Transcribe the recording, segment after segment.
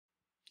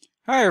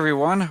Hi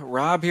everyone,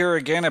 Rob here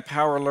again at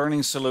Power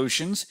Learning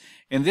Solutions.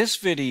 In this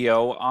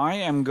video, I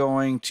am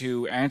going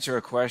to answer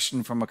a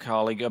question from a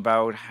colleague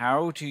about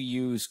how to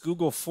use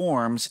Google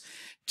Forms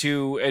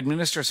to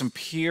administer some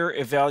peer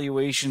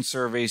evaluation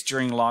surveys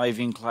during live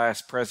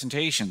in-class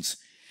presentations.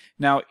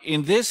 Now,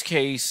 in this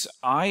case,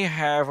 I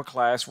have a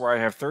class where I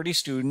have 30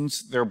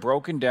 students. They're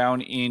broken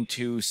down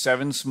into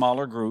 7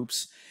 smaller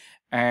groups.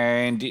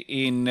 And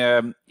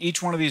in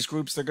each one of these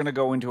groups, they're going to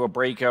go into a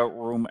breakout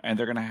room and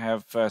they're going to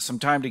have some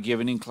time to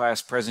give an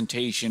in-class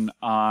presentation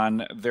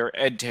on their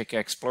EdTech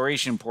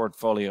exploration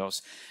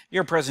portfolios.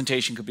 Your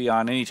presentation could be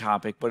on any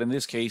topic, but in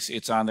this case,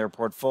 it's on their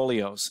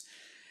portfolios.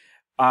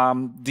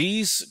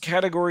 These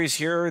categories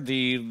here,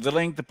 the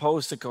length, the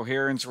post, the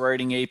coherence,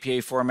 writing,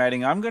 APA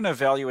formatting, I'm going to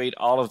evaluate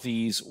all of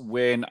these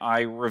when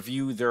I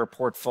review their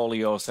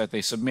portfolios that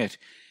they submit.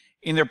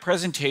 In their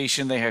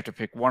presentation, they have to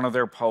pick one of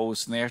their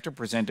posts and they have to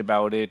present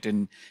about it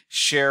and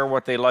share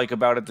what they like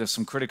about it. There's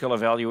some critical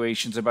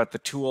evaluations about the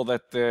tool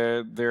that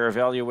they're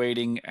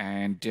evaluating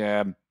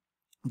and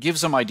give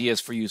some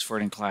ideas for use for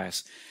it in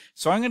class.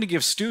 So I'm going to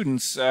give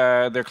students,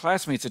 their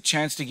classmates, a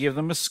chance to give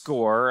them a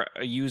score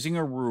using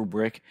a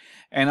rubric,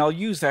 and I'll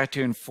use that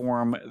to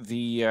inform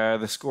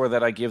the score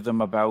that I give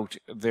them about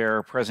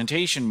their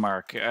presentation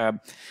mark.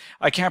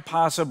 I can't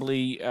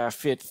possibly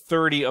fit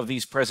 30 of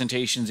these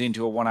presentations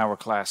into a 1-hour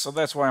class, so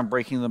that's why I'm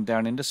breaking them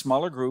down into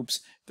smaller groups.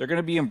 They're going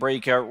to be in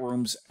breakout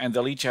rooms, and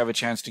they'll each have a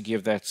chance to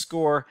give that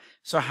score.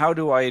 So how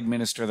do I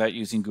administer that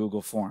using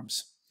Google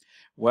Forms?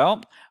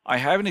 Well, I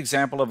have an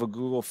example of a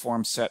Google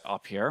form set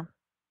up here.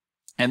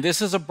 And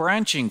this is a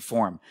branching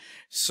form.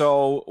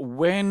 So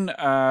when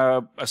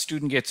a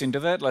student gets into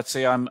that, let's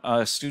say I'm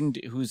a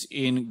student who's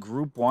in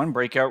group 1,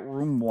 breakout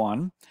room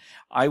 1,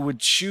 I would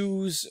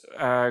choose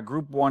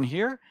group 1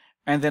 here,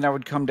 and then I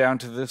would come down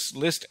to this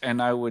list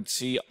and I would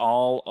see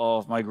all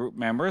of my group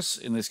members,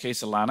 in this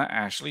case Alana,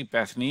 Ashley,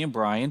 Bethany, and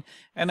Brian,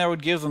 and I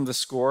would give them the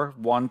score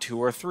 1, 2,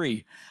 or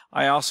 3.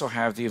 I also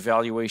have the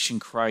evaluation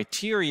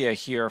criteria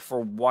here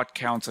for what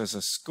counts as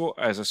a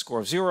score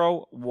of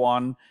 0,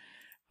 1,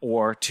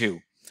 or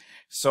 2.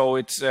 So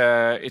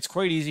it's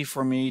quite easy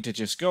for me to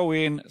just go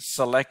in,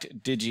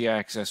 select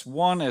DigiAccess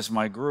 1 as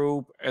my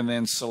group, and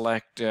then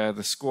select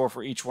the score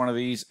for each one of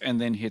these, and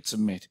then hit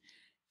submit.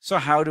 So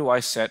how do I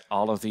set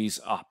all of these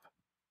up?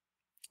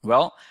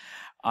 Well,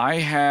 I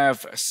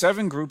have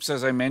 7 groups,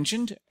 as I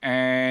mentioned,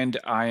 and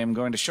I am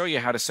going to show you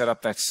how to set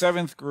up that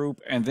 7th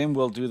group, and then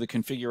we'll do the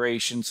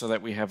configuration so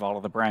that we have all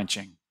of the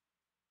branching.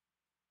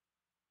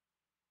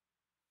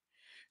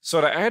 So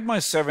to add my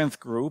 7th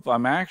group,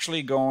 I'm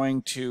actually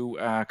going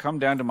to come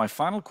down to my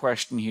final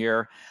question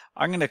here.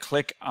 I'm going to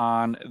click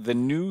on the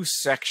new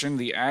section,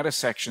 the add a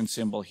section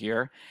symbol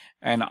here,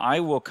 and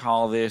I will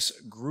call this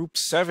Group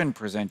 7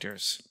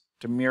 Presenters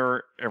to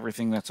mirror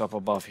everything that's up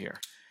above here.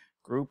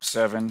 Group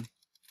 7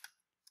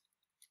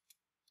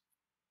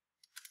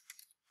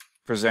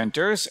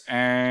 Presenters,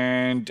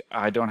 and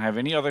I don't have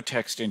any other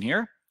text in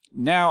here.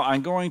 Now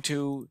I'm going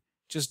to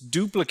just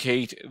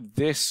duplicate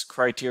this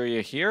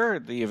criteria here,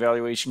 the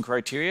evaluation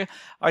criteria.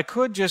 I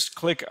could just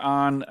click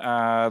on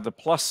the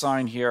plus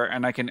sign here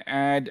and I can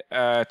add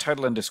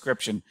title and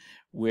description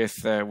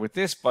with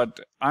this,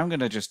 but I'm going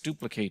to just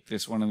duplicate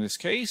this one in this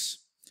case.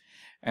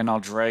 And I'll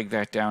drag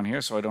that down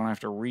here so I don't have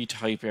to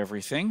retype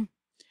everything.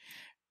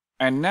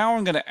 And now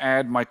I'm going to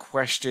add my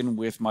question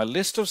with my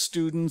list of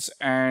students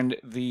and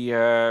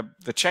the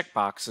check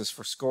boxes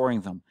for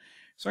scoring them.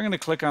 So I'm going to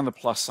click on the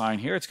plus sign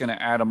here. It's going to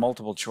add a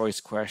multiple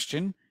choice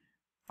question.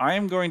 I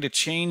am going to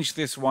change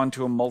this one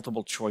to a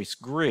multiple choice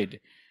grid.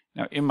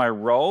 Now in my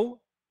rows,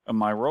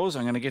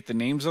 I'm going to get the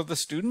names of the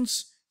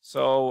students.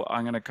 So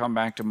I'm going to come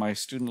back to my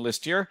student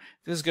list here.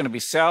 This is going to be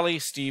Sally,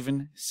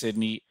 Stephen,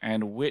 Sydney,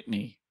 and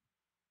Whitney.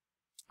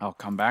 I'll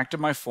come back to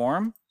my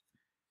form.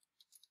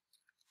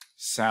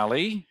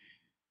 Sally,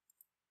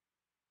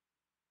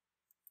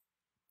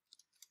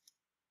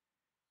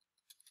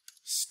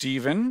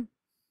 Stephen,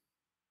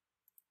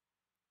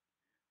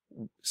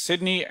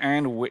 Sydney,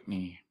 and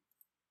Whitney.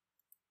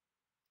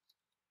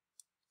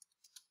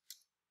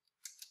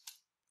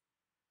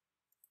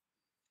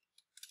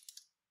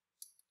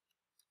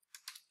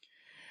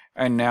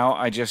 And now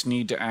I just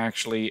need to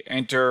actually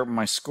enter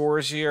my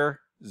scores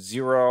here,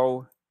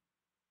 0,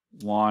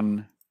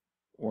 1,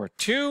 or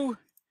 2.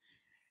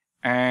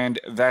 And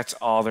that's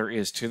all there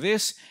is to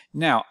this.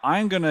 Now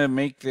I'm going to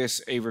make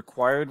this a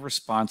required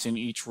response in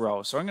each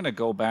row. So I'm going to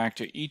go back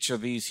to each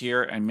of these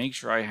here and make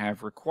sure I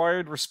have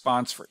required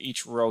response for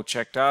each row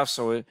checked off.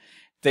 So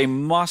they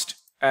must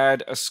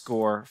add a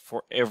score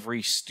for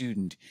every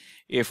student.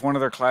 If one of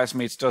their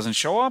classmates doesn't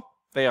show up,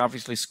 they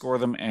obviously score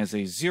them as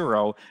a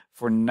 0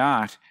 for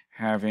not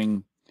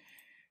having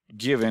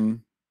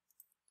given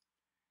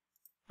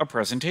a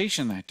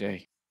presentation that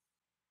day.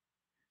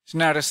 So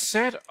now to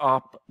set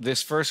up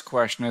this first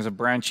question as a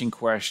branching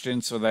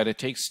question so that it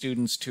takes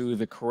students to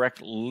the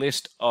correct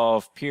list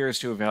of peers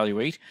to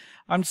evaluate,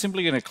 I'm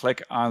simply going to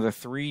click on the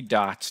 3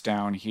 dots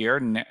down here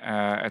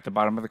at the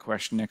bottom of the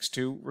question next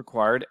to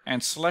required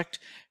and select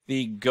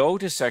the go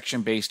to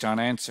section based on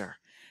answer.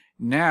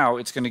 Now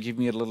it's going to give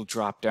me a little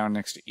drop down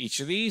next to each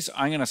of these.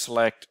 I'm going to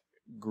select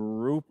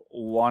Group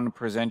 1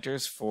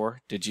 presenters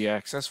for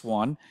DigiAccess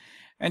 1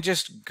 and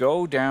just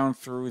go down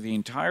through the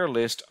entire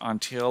list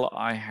until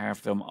I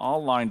have them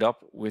all lined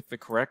up with the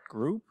correct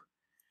group,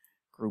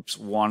 groups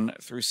 1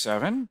 through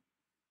 7.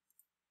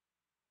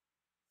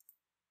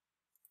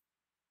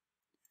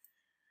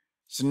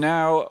 So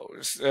now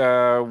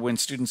when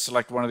students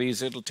select one of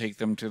these, it'll take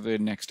them to the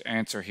next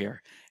answer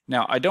here.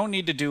 Now, I don't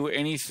need to do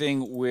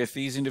anything with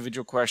these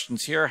individual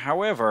questions here.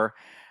 However,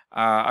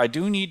 I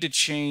do need to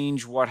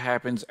change what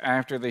happens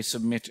after they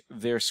submit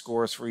their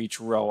scores for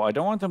each row. I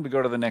don't want them to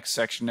go to the next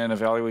section and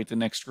evaluate the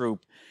next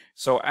group.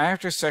 So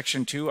after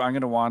section 2, I'm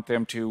going to want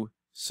them to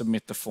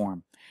submit the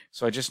form.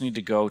 So I just need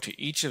to go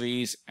to each of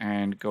these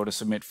and go to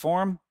Submit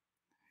Form.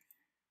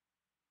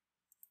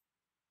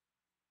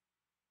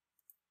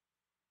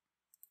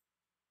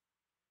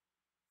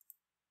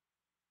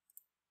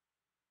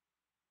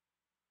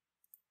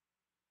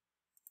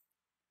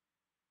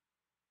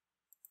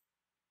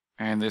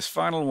 And this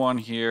final one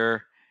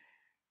here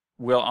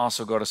will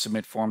also go to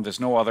Submit Form. There's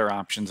no other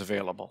options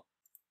available.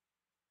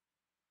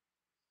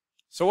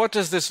 So what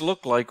does this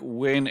look like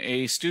when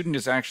a student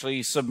is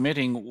actually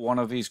submitting one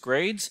of these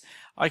grades?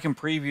 I can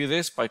preview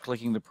this by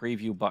clicking the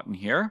Preview button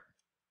here.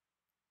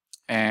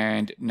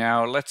 And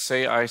now let's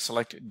say I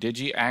select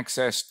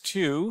DigiAccess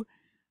 2,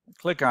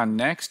 click on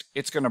Next.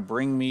 It's going to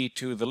bring me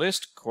to the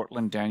list,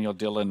 Cortland, Daniel,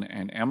 Dylan,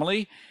 and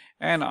Emily.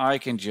 And I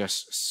can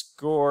just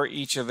score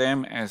each of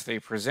them as they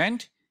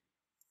present.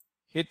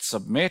 Hit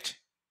Submit,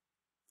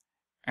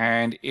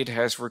 and it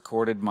has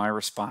recorded my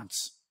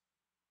response.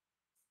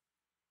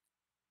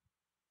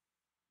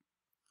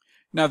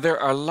 Now, there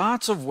are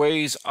lots of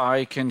ways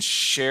I can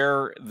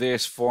share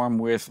this form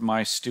with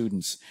my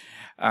students.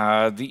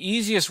 The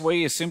easiest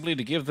way is simply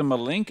to give them a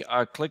link.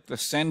 I click the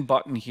Send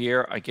button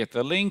here, I get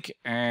the link,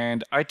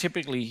 and I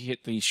typically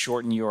hit the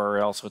shorten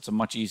URL, so it's a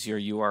much easier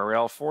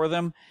URL for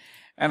them.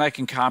 And I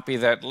can copy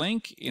that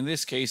link. In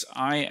this case,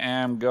 I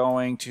am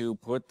going to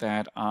put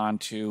that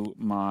onto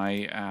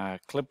my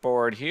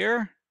clipboard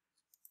here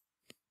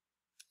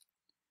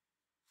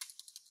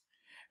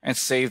and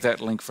save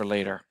that link for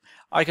later.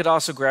 I could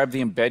also grab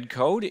the embed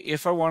code.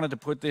 If I wanted to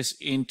put this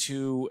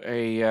into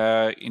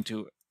a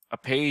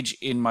page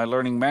in my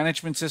learning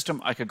management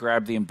system, I could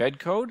grab the embed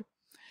code.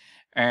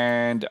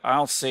 And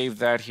I'll save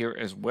that here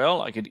as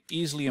well. I could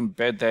easily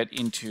embed that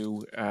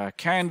into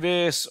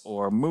Canvas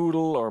or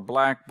Moodle or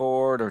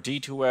Blackboard or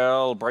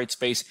D2L,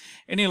 Brightspace,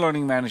 any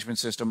learning management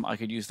system. I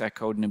could use that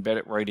code and embed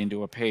it right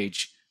into a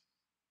page.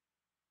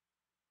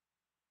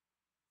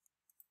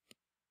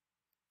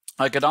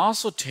 I could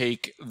also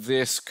take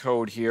this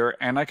code here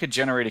and I could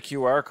generate a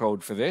QR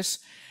code for this.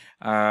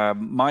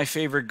 My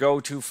favorite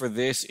go-to for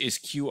this is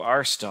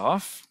QR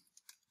Stuff.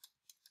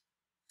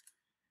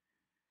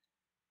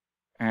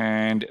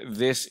 And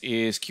this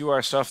is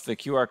QR Stuff, the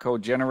QR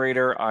code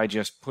generator. I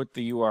just put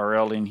the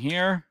URL in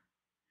here.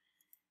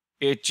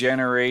 It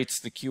generates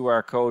the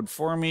QR code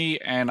for me,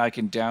 and I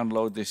can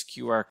download this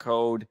QR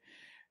code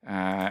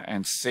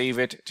and save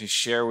it to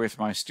share with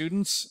my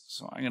students.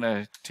 So I'm going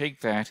to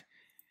take that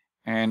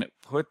and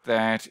put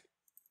that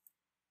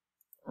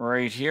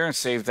right here and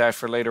save that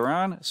for later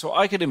on. So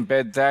I could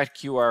embed that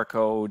QR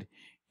code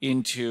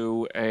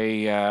into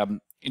a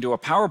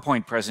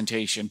PowerPoint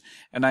presentation,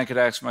 and I could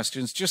ask my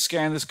students, just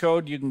scan this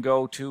code. You can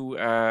go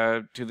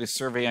to this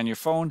survey on your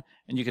phone,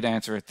 and you could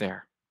answer it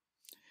there.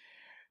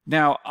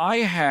 Now, I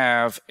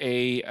have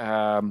a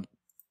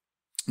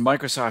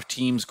Microsoft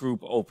Teams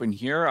group open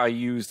here. I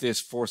use this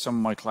for some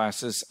of my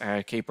classes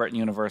at Cape Breton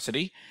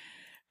University,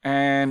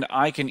 and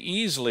I can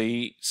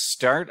easily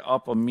start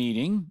up a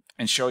meeting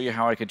and show you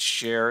how I could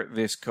share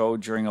this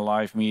code during a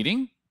live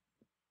meeting.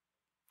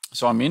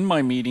 So I'm in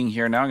my meeting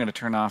here now. I'm going to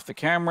turn off the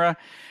camera,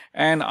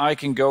 and I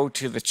can go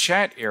to the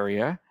chat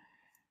area,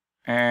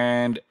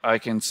 and I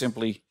can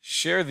simply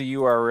share the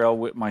URL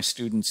with my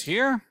students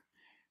here.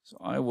 So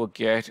I will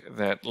get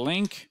that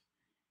link,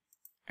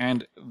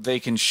 and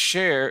they can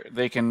share,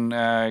 they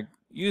can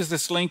use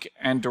this link,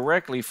 and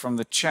directly from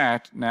the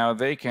chat, now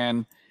they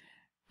can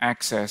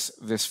access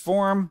this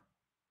form.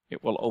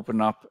 It will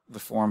open up the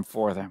form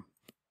for them.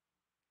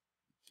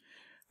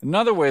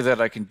 Another way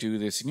that I can do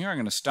this in here, I'm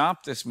going to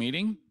stop this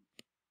meeting,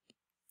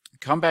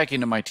 come back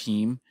into my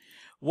team.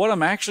 What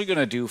I'm actually going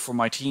to do for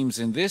my teams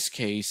in this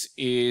case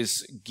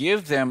is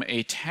give them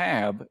a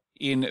tab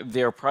in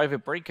their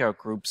private breakout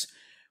groups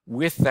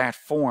with that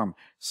form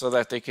so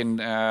that they can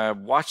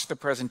watch the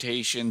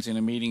presentations in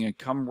a meeting and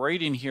come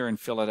right in here and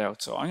fill it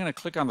out. So I'm going to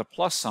click on the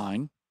plus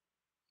sign.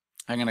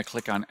 I'm going to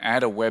click on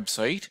Add a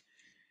Website,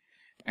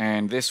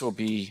 and this will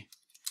be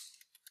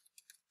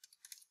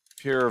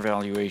Peer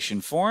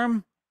Evaluation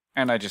Form.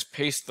 And I just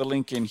paste the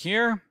link in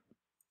here.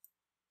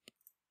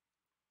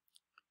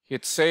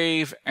 Hit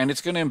save, and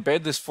it's going to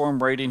embed this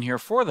form right in here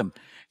for them.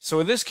 So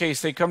in this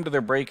case, they come to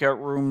their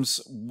breakout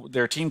rooms,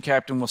 their team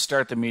captain will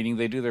start the meeting,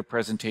 they do their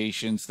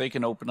presentations, they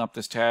can open up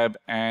this tab,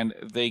 and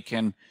they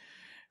can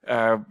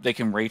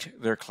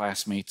rate their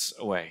classmates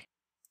away.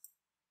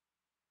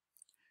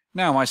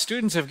 Now, my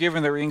students have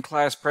given their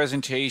in-class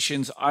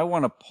presentations. I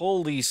want to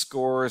pull these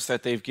scores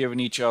that they've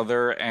given each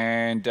other,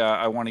 and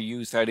I want to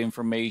use that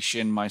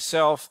information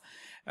myself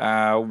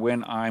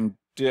when I'm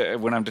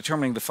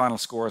determining the final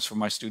scores for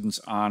my students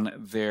on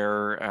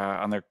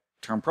their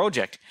term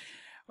project.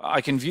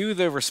 I can view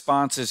the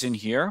responses in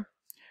here,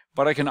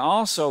 but I can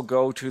also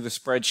go to the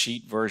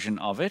spreadsheet version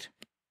of it.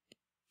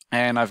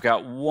 And I've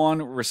got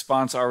one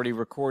response already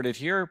recorded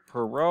here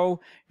per row.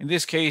 In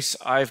this case,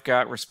 I've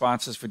got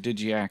responses for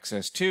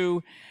DigiAccess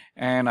 2,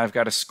 and I've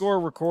got a score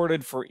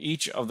recorded for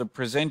each of the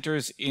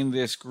presenters in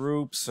this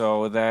group.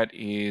 So that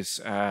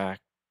is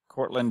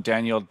Cortland,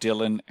 Daniel,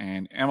 Dylan,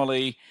 and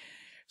Emily.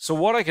 So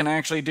what I can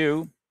actually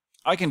do,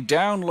 I can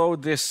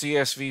download this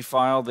CSV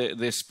file,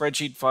 this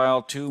spreadsheet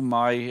file to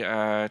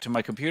my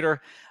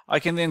computer. I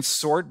can then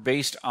sort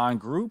based on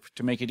group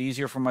to make it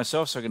easier for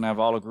myself, so I can have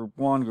all of group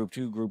 1, group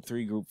 2, group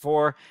 3, group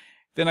 4.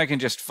 Then I can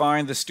just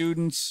find the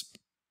students,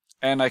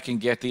 and I can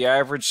get the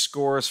average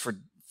scores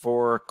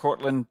for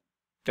Cortland,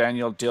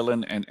 Daniel,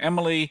 Dylan, and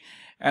Emily,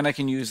 and I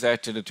can use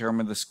that to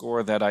determine the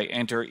score that I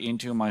enter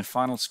into my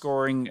final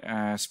scoring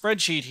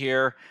spreadsheet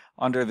here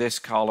under this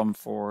column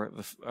for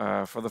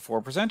the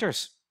 4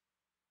 presenters.